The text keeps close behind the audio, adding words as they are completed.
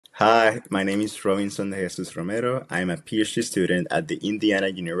Hi, my name is Robinson De Jesús-Romero. I'm a PhD student at the Indiana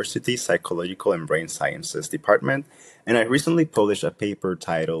University Psychological and Brain Sciences Department, and I recently published a paper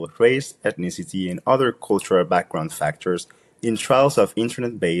titled Race, Ethnicity, and Other Cultural Background Factors in Trials of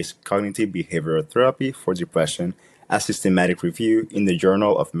Internet-Based Cognitive Behavioral Therapy for Depression, a systematic review in the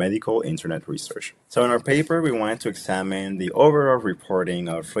Journal of Medical Internet Research. So in our paper, we wanted to examine the overall reporting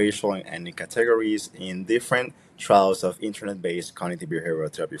of racial and ethnic categories in different trials of internet-based cognitive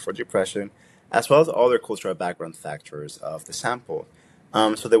behavioral therapy for depression, as well as other cultural background factors of the sample.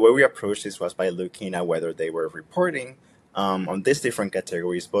 So the way we approached this was by looking at whether they were reporting on these different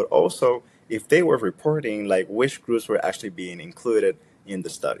categories, but also if they were reporting, like which groups were actually being included in the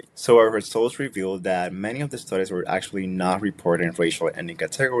study. So our results revealed that many of the studies were actually not reporting racial and ethnic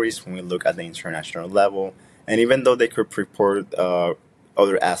categories when we look at the international level. And even though they could report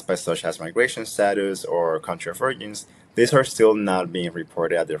other aspects such as migration status or country of origins, these are still not being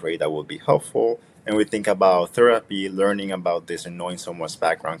reported at the rate that would be helpful. And we think about therapy, learning about this and knowing someone's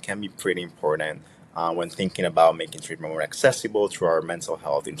background can be pretty important when thinking about making treatment more accessible through our mental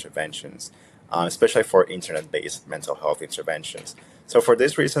health interventions, especially for internet-based mental health interventions. So for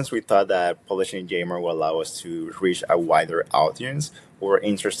these reasons, we thought that publishing in JMIR will allow us to reach a wider audience who are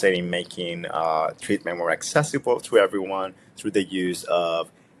interested in making treatment more accessible to everyone through the use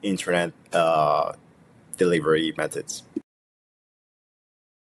of internet delivery methods.